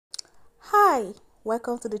Hi,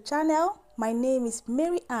 welcome to the channel. My name is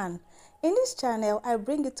Afrik-Ann. In this channel, I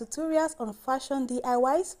bring you tutorials on fashion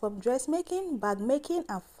DIYs from dressmaking, bag making,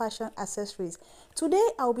 and fashion accessories. Today,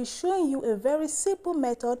 I'll be showing you a very simple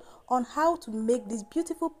method on how to make this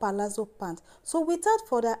beautiful palazzo pant. So without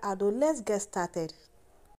further ado, let's get started.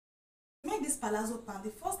 To make this palazzo pant,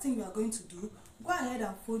 the first thing you are going to do, go ahead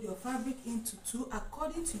and fold your fabric into two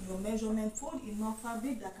according to your measurement. Fold enough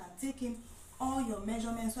fabric that can take in all your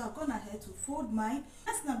measurements. So I've gone ahead to fold mine.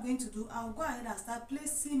 Next thing I'm going to do, I'll go ahead and start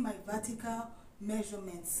placing my vertical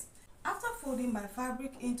measurements. After folding my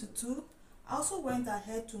fabric into two, I also went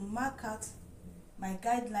ahead to mark out my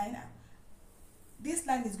guideline. This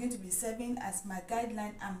line is going to be serving as my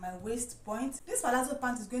guideline and my waist point. This palazzo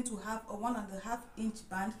pant is going to have a 1.5 inch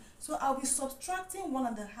band, so I'll be subtracting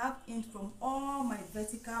 1.5 inch from all my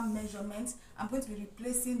vertical measurements. I'm going to be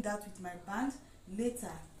replacing that with my band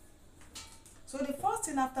later. So the first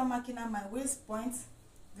thing after marking out my waist point,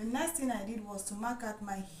 the next thing I did was to mark out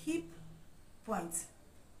my hip point.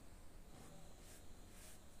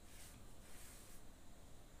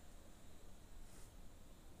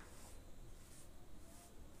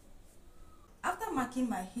 After marking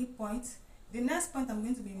my hip point, the next point I'm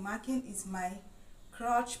going to be marking is my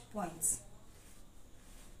crotch point.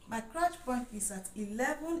 My crotch point is at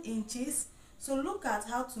 11 inches. So look at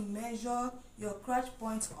how to measure your crotch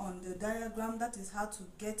point on the diagram. That is how to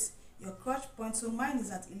get your crotch point. So mine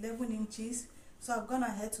is at 11 inches. So I've gone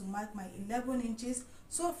ahead to mark my 11 inches.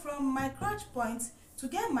 So from my crotch point to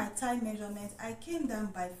get my thigh measurement, I came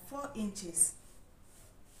down by 4 inches.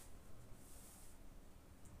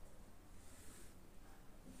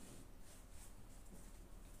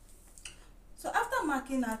 So after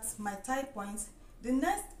marking at my thigh point, the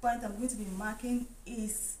next point I'm going to be marking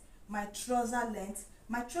is my trouser length.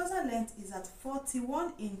 My trouser length is at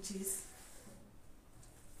 41 inches.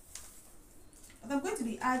 But I'm going to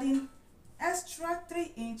be adding extra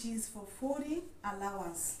 3 inches for folding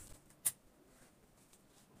allowance.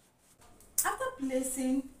 After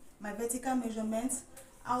placing my vertical measurements,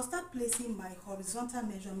 I'll start placing my horizontal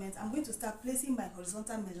measurement. I'm going to start placing my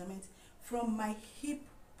horizontal measurement from my hip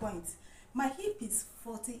point. My hip is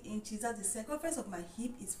 40 inches. That's the circumference of my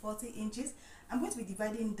hip is 40 inches. I'm going to be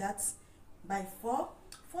dividing that by 4.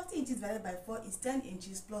 40 inches divided by 4 is 10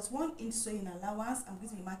 inches plus 1 inch sewing allowance. I'm going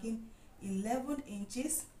to be marking 11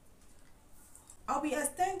 inches. I'll be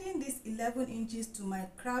extending this 11 inches to my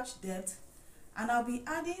crotch depth, and I'll be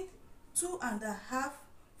adding 2.5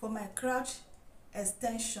 for my crotch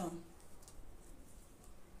extension.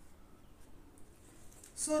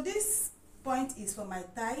 So this point is for my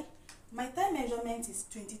thigh. My thigh measurement is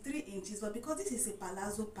 23 inches, but because this is a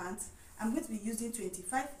palazzo pant, I'm going to be using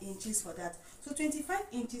 25 inches for that. So 25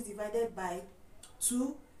 inches divided by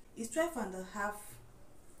 2 is 12.5.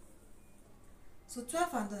 So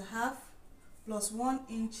 12.5 plus 1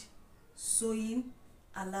 inch sewing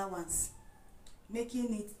allowance,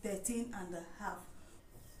 making it 13.5.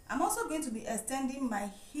 I'm also going to be extending my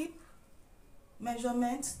hip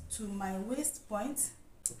measurement to my waist point.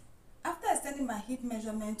 After extending my hip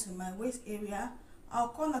measurement to my waist area, I'll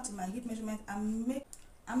corner to my hip measurement and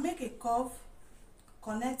make a curve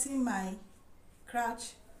connecting my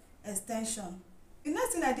crotch extension. The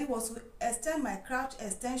next thing I did was to extend my crotch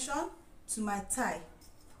extension to my thigh.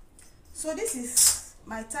 So this is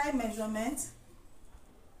my thigh measurement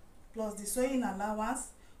plus the sewing allowance.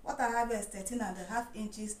 What I have is 13.5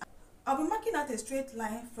 inches. I'll be marking out a straight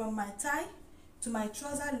line from my thigh to my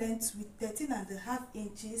trouser length with 13.5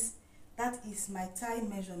 inches. That is my thigh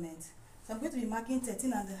measurement. So I'm going to be marking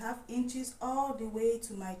 13.5 inches all the way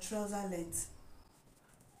to my trouser length.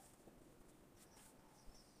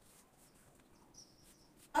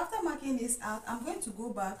 After marking this out, I'm going to go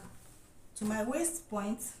back to my waist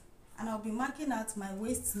point and I'll be marking out my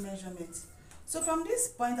waist measurement. So from this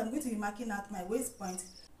point, I'm going to be marking out my waist point.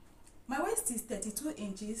 My waist is 32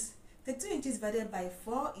 inches. 32 inches divided by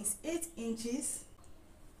 4 is 8 inches.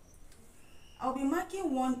 I'll be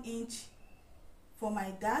marking 1 inch for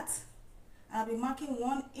my dart. I'll be marking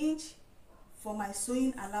 1 inch for my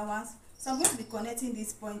sewing allowance. So I'm going to be connecting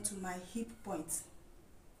this point to my hip point.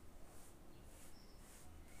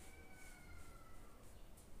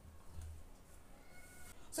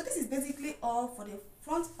 So this is basically all for the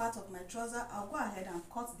front part of my trouser. I'll go ahead and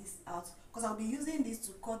cut this out because I'll be using this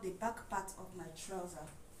to cut the back part of my trouser.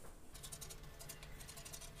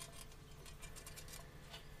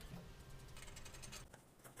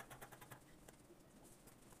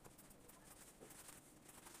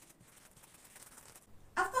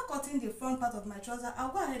 Cutting the front part of my trouser,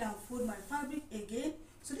 I'll go ahead and fold my fabric again.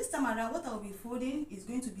 So this time around, what I'll be folding is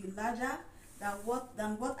going to be larger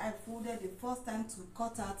than what I folded the first time to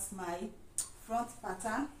cut out my front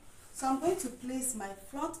pattern. So I'm going to place my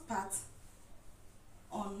front part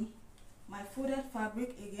on my folded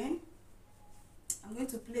fabric again. I'm going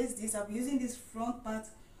to place this. I'll be using this front part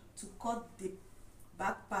to cut the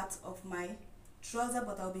back part of my trouser,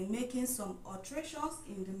 but I'll be making some alterations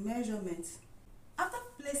in the measurement. After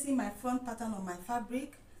placing my front pattern on my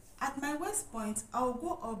fabric, at my waist point, I'll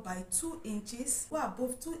go up by 2 inches, go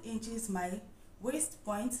above 2 inches my waist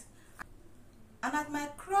point, and at my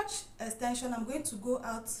crotch extension, I'm going to go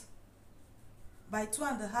out by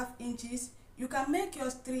 2.5 inches. You can make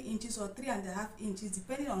yours 3 inches or 3.5 inches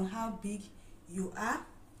depending on how big you are.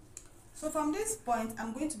 So from this point,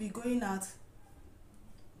 I'm going to be going out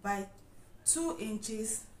by 2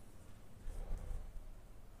 inches.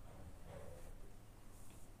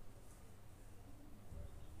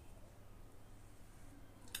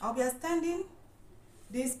 I'll be extending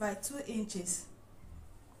this by 2 inches.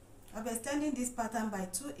 I'll be extending this pattern by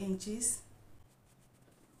 2 inches.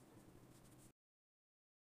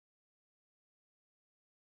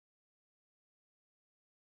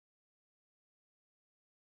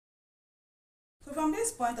 So from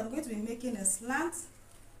this point, I'm going to be making a slant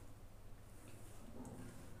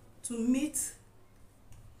to meet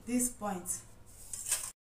this point.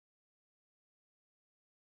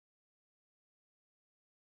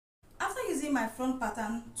 After using my front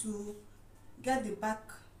pattern to get the back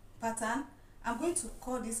pattern, I'm going to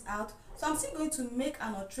cut this out. So I'm still going to make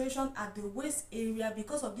an alteration at the waist area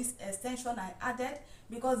because of this extension I added,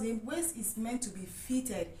 because the waist is meant to be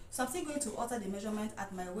fitted. So I'm still going to alter the measurement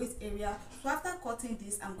at my waist area. So after cutting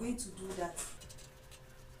this, I'm going to do that.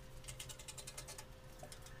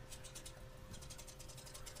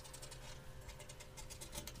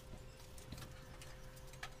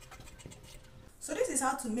 So this is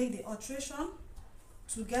how to make the alteration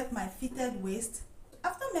to get my fitted waist.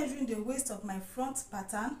 After measuring the waist of my front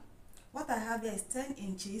pattern, what I have here is 10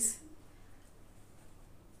 inches.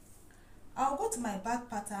 I'll go to my back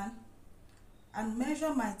pattern and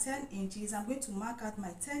measure my 10 inches. I'm going to mark out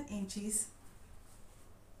my 10 inches.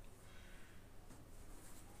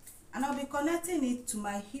 And I'll be connecting it to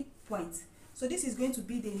my hip point. So this is going to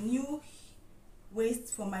be the new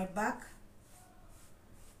waist for my back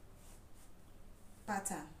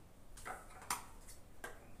pattern.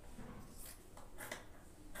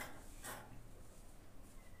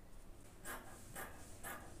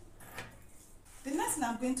 The next thing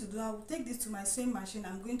I'm going to do, I will take this to my sewing machine.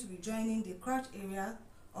 I'm going to be joining the crotch area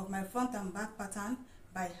of my front and back pattern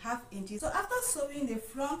by ½ inch. So after sewing the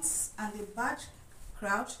front and the back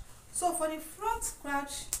crouch, so for the front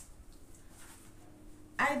crouch,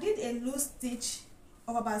 I did a loose stitch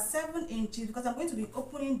of about 7 inches because I'm going to be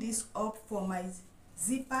opening this up for my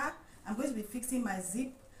zipper. I'm going to be fixing my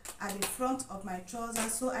zip at the front of my trouser.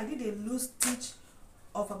 So I did a loose stitch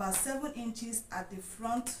of about 7 inches at the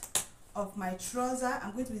front of my trouser.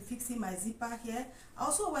 I'm going to be fixing my zipper here. I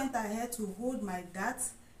also went ahead to hold my dart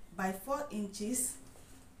by 4 inches.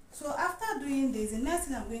 So after doing this, the next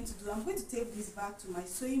thing I'm going to do, I'm going to take this back to my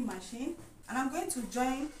sewing machine and I'm going to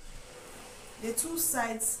join the two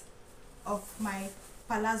sides of my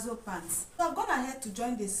palazzo pants. So I've gone ahead to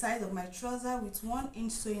join the side of my trouser with 1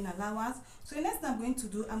 inch sewing allowance. So the next thing I'm going to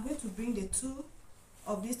do, I'm going to bring the two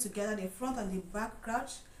of these together, the front and the back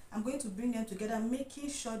crouch. I'm going to bring them together, making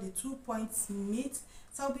sure the 2 points meet.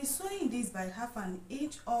 So I'll be sewing this by ½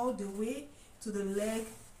 inch all the way to the leg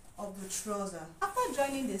of the trouser. After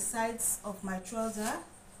joining the sides of my trouser,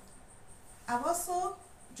 I've also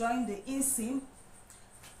joined the inseam.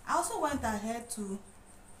 I also went ahead to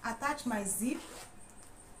attach my zip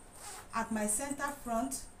at my center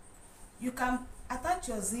front. You can attach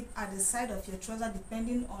your zip at the side of your trouser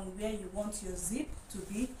depending on where you want your zip to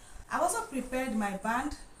be. I also prepared my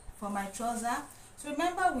band for my trouser. So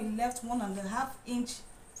remember, we left 1.5 inch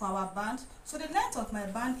for our band. So the length of my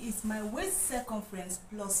band is my waist circumference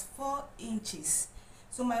plus 4 inches.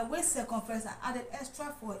 So my waist circumference, I added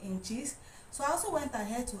extra 4 inches. So I also went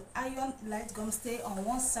ahead to iron light gum stay on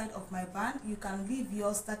one side of my band. You can leave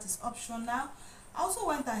yours, that is optional. I also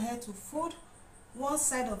went ahead to fold one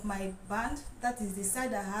side of my band, that is the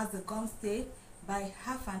side that has the gum stay, by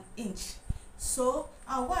 ½ inch. So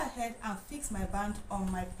I'll go ahead and fix my band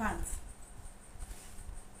on my pants.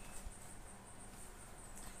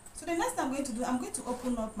 So the next thing I'm going to do, I'm going to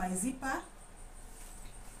open up my zipper.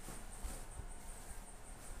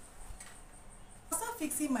 After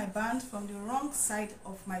fixing my band from the wrong side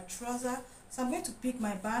of my trouser, so I'm going to pick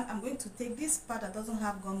my band. I'm going to take this part that doesn't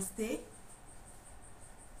have gum stay.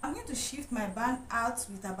 I'm going to shift my band out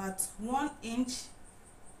with about 1 inch. So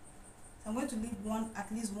I'm going to leave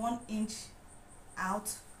at least 1 inch out,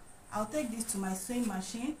 I'll take this to my sewing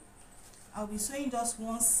machine. I'll be sewing just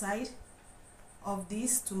one side of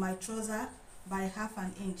this to my trouser by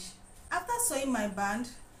 1/2 inch. After sewing my band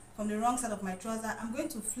from the wrong side of my trouser, I'm going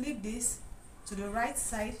to flip this to the right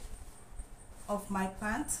side of my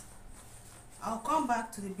pant. I'll come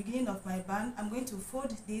back to the beginning of my band. I'm going to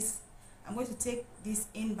fold this. I'm going to take this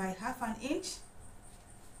in by 1/2 inch.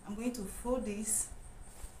 I'm going to fold this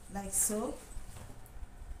like so.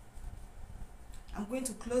 I'm going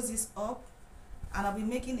to close this up, and I'll be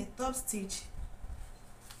making a top stitch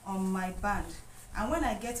on my band. And when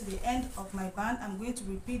I get to the end of my band, I'm going to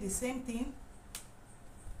repeat the same thing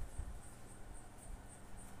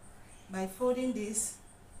by folding this,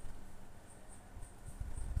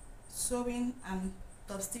 sewing and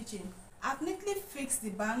top stitching. I've neatly fixed the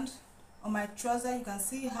band on my trouser. You can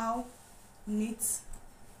see how neat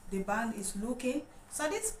the band is looking. So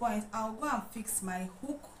at this point, I'll go and fix my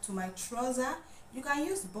hook to my trouser. You can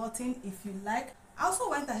use button if you like. I also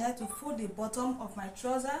went ahead to fold the bottom of my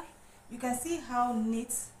trouser. You can see how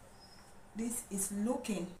neat this is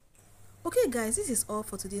looking. Okay guys, this is all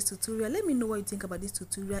for today's tutorial. Let me know what you think about this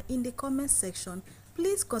tutorial in the comment section.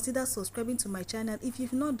 Please consider subscribing to my channel if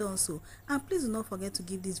you've not done so, and please do not forget to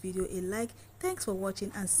give this video a like. Thanks for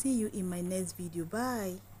watching, and see you in my next video.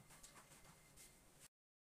 Bye.